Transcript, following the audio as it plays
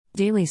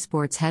Daily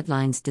Sports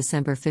Headlines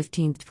December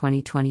 15,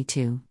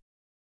 2022.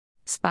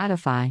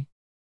 Spotify.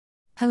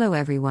 Hello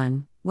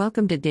everyone,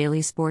 welcome to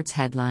Daily Sports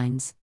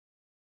Headlines.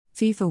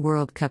 FIFA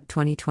World Cup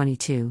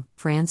 2022,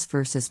 France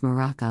vs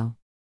Morocco.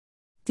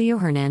 Theo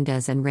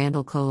Hernandez and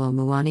Randal Kolo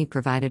Muani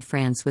provided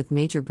France with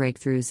major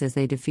breakthroughs as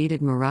they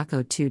defeated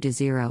Morocco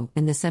 2-0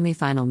 in the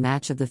semi-final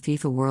match of the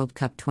FIFA World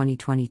Cup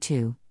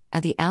 2022,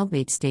 at the Al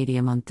Bayt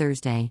Stadium on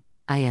Thursday,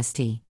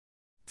 IST.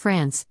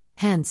 France,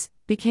 hence,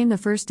 became the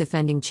first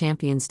defending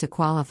champions to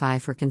qualify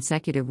for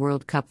consecutive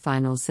World Cup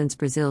finals since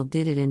Brazil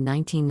did it in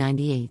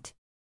 1998.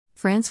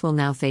 France will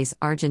now face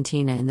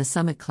Argentina in the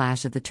summit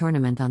clash of the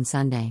tournament on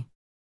Sunday.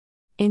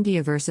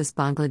 India vs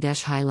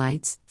Bangladesh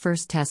highlights.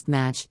 First Test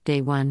match, Day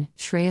 1,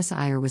 Shreyas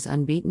Iyer was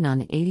unbeaten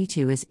on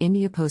 82 as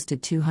India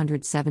posted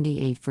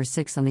 278 for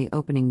 6 on the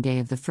opening day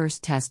of the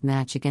first Test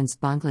match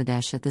against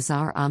Bangladesh at the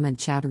Zahir Ahmed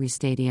Chowdhury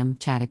Stadium,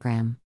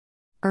 Chattogram.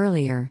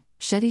 Earlier,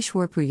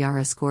 Cheteshwar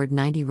Pujara scored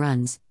 90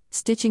 runs,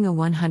 stitching a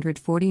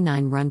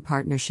 149-run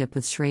partnership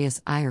with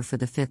Shreyas Iyer for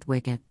the fifth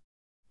wicket.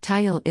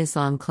 Tayyul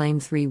Islam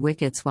claimed 3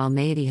 wickets while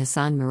Mehdi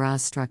Hassan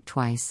Miraz struck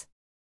twice.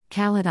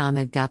 Khalid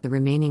Ahmed got the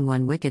remaining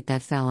 1 wicket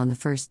that fell on the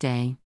first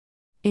day.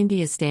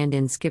 India's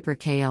stand-in skipper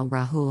KL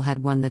Rahul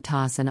had won the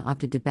toss and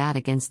opted to bat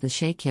against the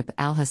Shakib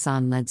Al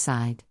Hassan-led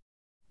side.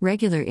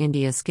 Regular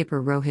India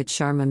skipper Rohit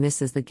Sharma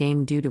misses the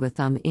game due to a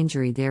thumb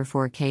injury,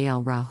 therefore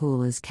KL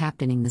Rahul is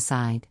captaining the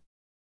side.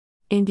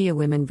 India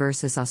women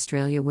vs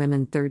Australia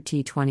women third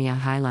T20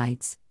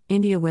 highlights.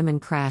 India women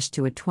crashed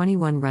to a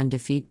 21-run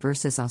defeat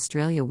versus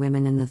Australia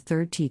women in the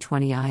third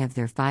T20I of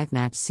their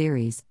 5-match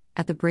series,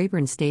 at the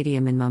Brabourne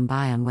Stadium in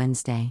Mumbai on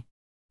Wednesday.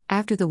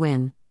 After the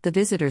win, the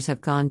visitors have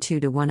gone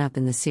 2-1 up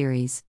in the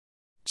series.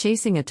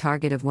 Chasing a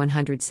target of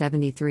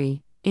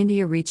 173,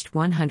 India reached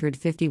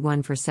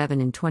 151 for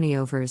 7 in 20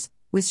 overs,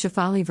 with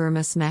Shafali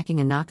Verma smacking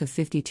a knock of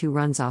 52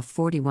 runs off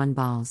 41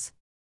 balls.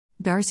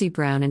 Darcy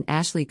Brown and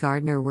Ashley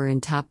Gardner were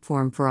in top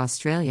form for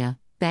Australia,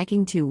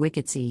 bagging 2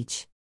 wickets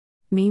each.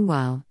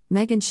 Meanwhile,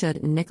 Megan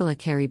Schutt and Nicola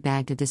Carey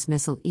bagged a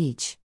dismissal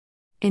each.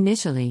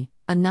 Initially,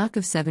 a knock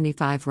of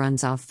 75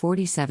 runs off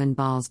 47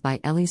 balls by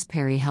Ellyse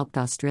Perry helped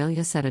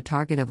Australia set a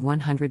target of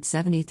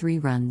 173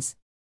 runs.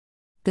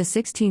 The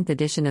 16th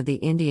edition of the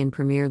Indian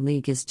Premier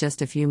League is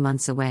just a few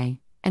months away,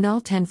 and all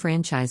 10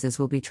 franchises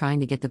will be trying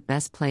to get the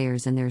best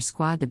players in their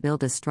squad to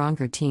build a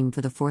stronger team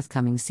for the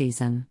forthcoming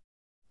season.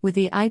 With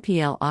the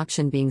IPL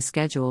auction being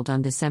scheduled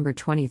on December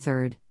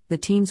 23, the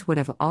teams would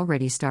have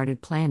already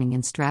started planning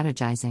and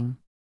strategizing.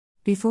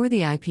 Before the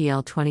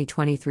IPL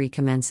 2023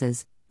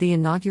 commences, the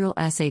inaugural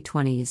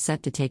SA20 is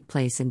set to take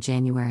place in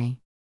January.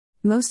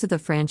 Most of the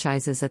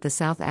franchises at the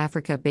South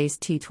Africa-based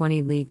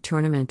T20 League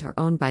tournament are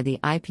owned by the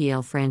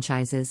IPL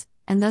franchises,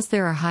 and thus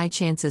there are high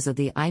chances of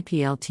the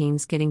IPL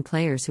teams getting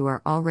players who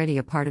are already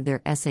a part of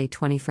their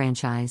SA20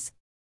 franchise.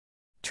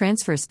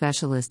 Transfer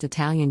specialist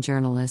Italian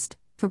journalist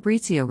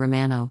Fabrizio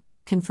Romano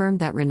confirmed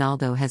that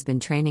Ronaldo has been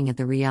training at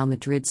the Real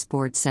Madrid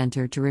Sports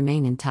Center to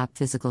remain in top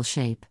physical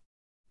shape.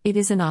 It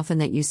isn't often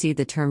that you see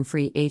the term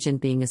free agent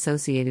being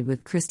associated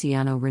with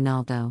Cristiano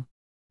Ronaldo.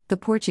 The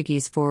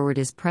Portuguese forward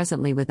is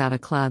presently without a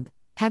club,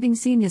 having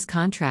seen his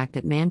contract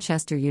at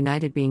Manchester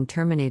United being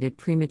terminated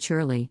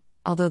prematurely,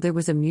 although there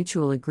was a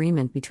mutual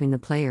agreement between the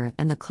player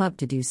and the club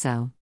to do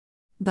so.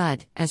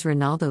 But, as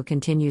Ronaldo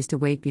continues to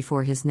wait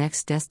before his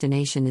next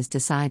destination is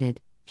decided,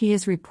 he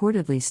has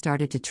reportedly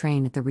started to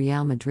train at the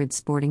Real Madrid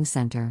Sporting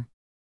Center.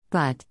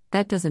 But,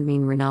 that doesn't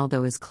mean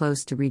Ronaldo is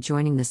close to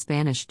rejoining the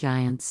Spanish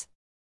giants.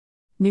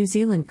 New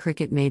Zealand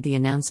Cricket made the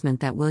announcement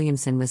that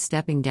Williamson was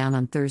stepping down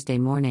on Thursday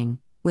morning,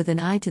 with an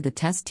eye to the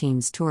Test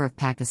team's tour of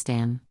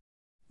Pakistan.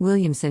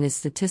 Williamson is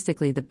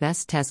statistically the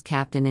best Test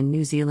captain in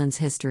New Zealand's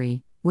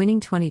history,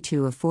 winning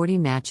 22 of 40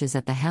 matches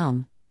at the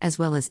helm, as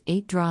well as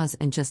 8 draws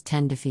and just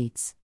 10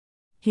 defeats.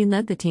 He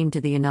led the team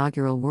to the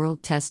inaugural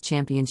World Test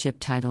Championship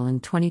title in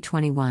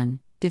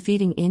 2021,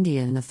 defeating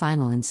India in the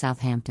final in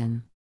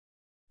Southampton.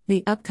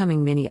 The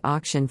upcoming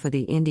mini-auction for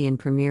the Indian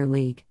Premier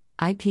League,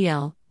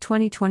 IPL,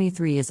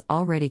 2023 has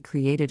already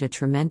created a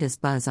tremendous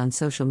buzz on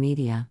social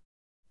media.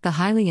 The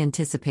highly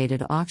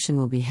anticipated auction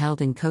will be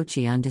held in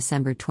Kochi on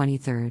December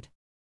 23.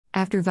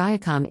 After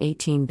Viacom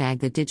 18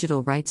 bagged the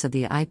digital rights of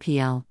the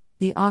IPL,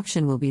 the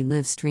auction will be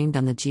live-streamed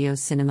on the Jio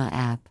Cinema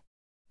app.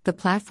 The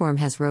platform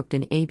has roped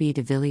in A.B.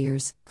 de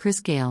Villiers,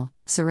 Chris Gale,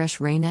 Suresh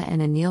Raina and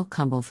Anil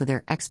Kumbal for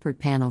their expert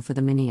panel for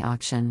the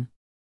mini-auction.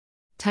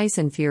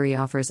 Tyson Fury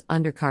offers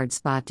undercard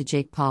spot to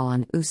Jake Paul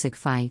on Usyk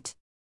fight.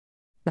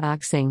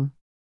 Boxing.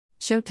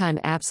 Showtime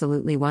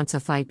absolutely wants a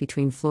fight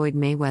between Floyd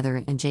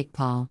Mayweather and Jake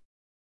Paul.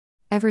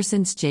 Ever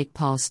since Jake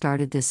Paul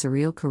started this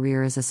surreal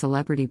career as a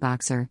celebrity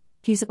boxer,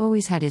 he's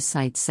always had his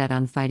sights set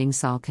on fighting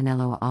Saul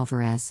Canelo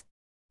Alvarez.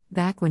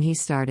 Back when he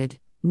started,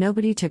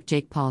 nobody took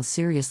Jake Paul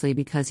seriously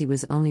because he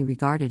was only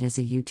regarded as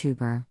a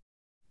YouTuber.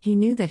 He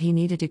knew that he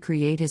needed to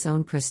create his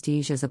own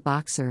prestige as a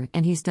boxer,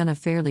 and he's done a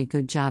fairly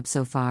good job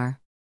so far.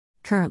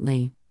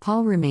 Currently,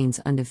 Paul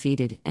remains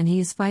undefeated and he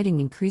is fighting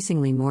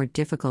increasingly more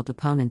difficult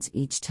opponents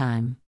each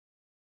time.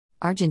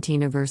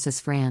 Argentina vs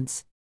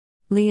France.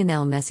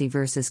 Lionel Messi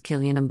vs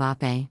Kylian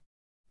Mbappé.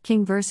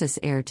 King versus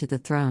heir to the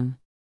throne.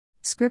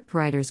 Script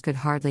writers could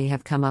hardly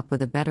have come up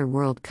with a better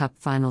World Cup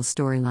final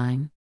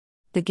storyline.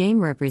 The game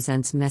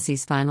represents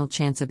Messi's final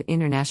chance of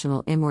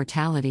international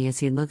immortality as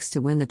he looks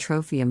to win the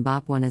trophy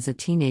Mbappé won as a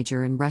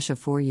teenager in Russia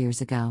 4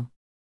 years ago.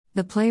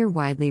 The player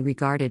widely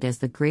regarded as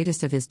the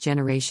greatest of his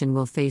generation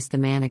will face the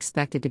man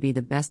expected to be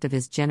the best of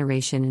his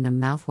generation in a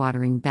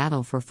mouth-watering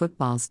battle for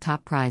football's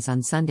top prize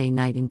on Sunday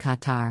night in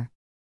Qatar.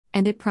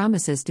 And it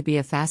promises to be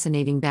a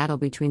fascinating battle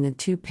between the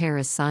two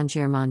Paris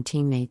Saint-Germain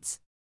teammates.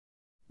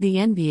 The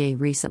NBA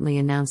recently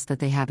announced that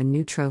they have a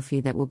new trophy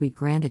that will be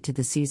granted to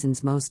the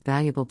season's most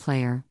valuable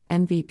player,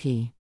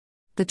 MVP.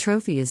 The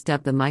trophy is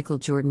dubbed the Michael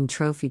Jordan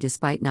Trophy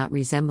despite not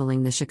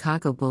resembling the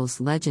Chicago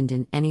Bulls legend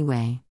in any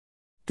way.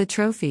 The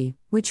trophy,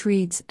 which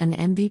reads, "An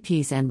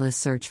MVP's endless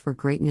search for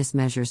greatness,"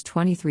 measures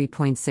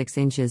 23.6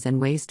 inches and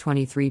weighs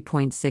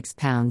 23.6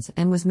 pounds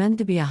and was meant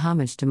to be a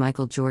homage to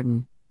Michael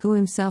Jordan, who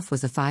himself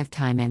was a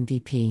 5-time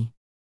MVP.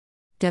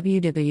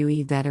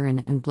 WWE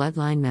veteran and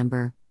Bloodline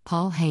member,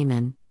 Paul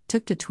Heyman,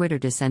 took to Twitter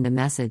to send a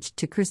message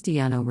to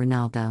Cristiano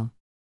Ronaldo.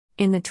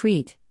 In the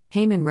tweet,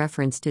 Heyman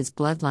referenced his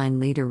Bloodline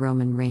leader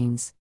Roman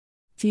Reigns.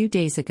 Few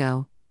days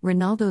ago,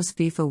 Ronaldo's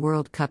FIFA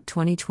World Cup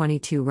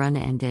 2022 run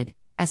ended,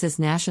 as his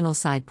national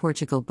side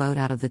Portugal bowed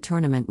out of the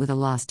tournament with a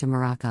loss to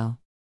Morocco.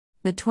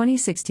 The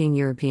 2016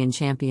 European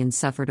champions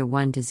suffered a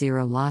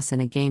 1-0 loss in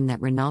a game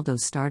that Ronaldo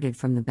started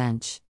from the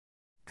bench.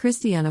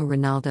 Cristiano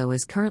Ronaldo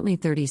is currently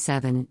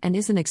 37 and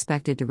isn't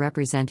expected to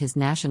represent his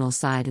national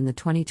side in the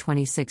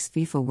 2026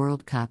 FIFA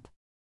World Cup.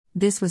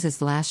 This was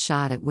his last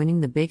shot at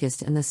winning the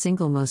biggest and the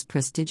single most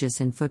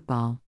prestigious in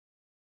football.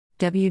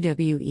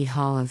 WWE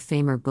Hall of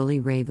Famer Bully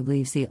Ray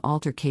believes the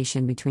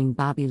altercation between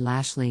Bobby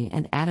Lashley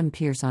and Adam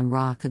Pearce on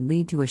Raw could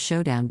lead to a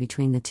showdown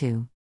between the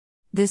two.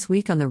 This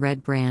week on the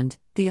Red Brand,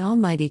 the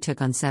Almighty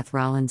took on Seth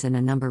Rollins in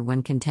a number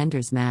 1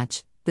 contenders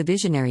match. The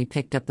Visionary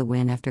picked up the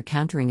win after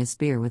countering a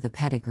spear with a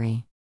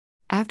pedigree.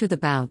 After the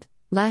bout,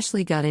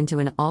 Lashley got into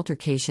an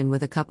altercation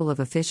with a couple of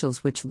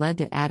officials which led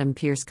to Adam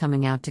Pearce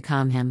coming out to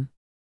calm him.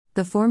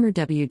 The former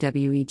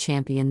WWE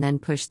champion then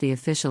pushed the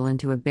official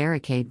into a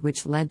barricade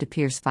which led to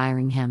Pearce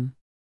firing him.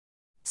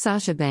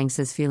 Sasha Banks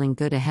is feeling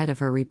good ahead of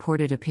her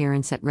reported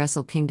appearance at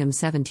Wrestle Kingdom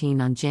 17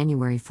 on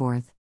January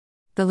 4.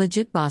 The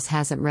Legit Boss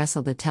hasn't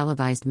wrestled a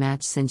televised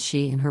match since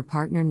she and her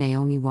partner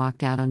Naomi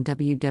walked out on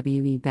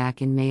WWE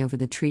back in May over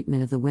the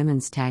treatment of the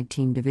women's tag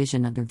team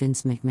division under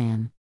Vince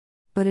McMahon.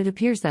 But it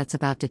appears that's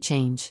about to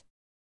change.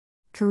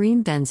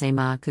 Karim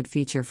Benzema could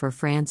feature for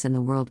France in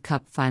the World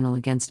Cup final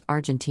against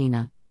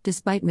Argentina,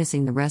 despite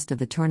missing the rest of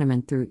the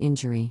tournament through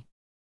injury.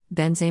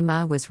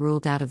 Benzema was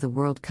ruled out of the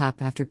World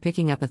Cup after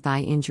picking up a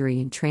thigh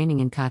injury in training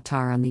in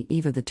Qatar on the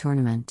eve of the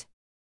tournament.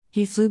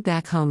 He flew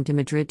back home to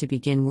Madrid to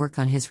begin work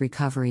on his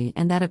recovery,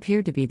 and that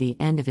appeared to be the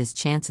end of his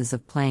chances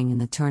of playing in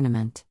the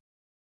tournament.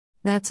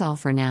 That's all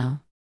for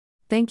now.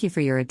 Thank you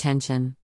for your attention.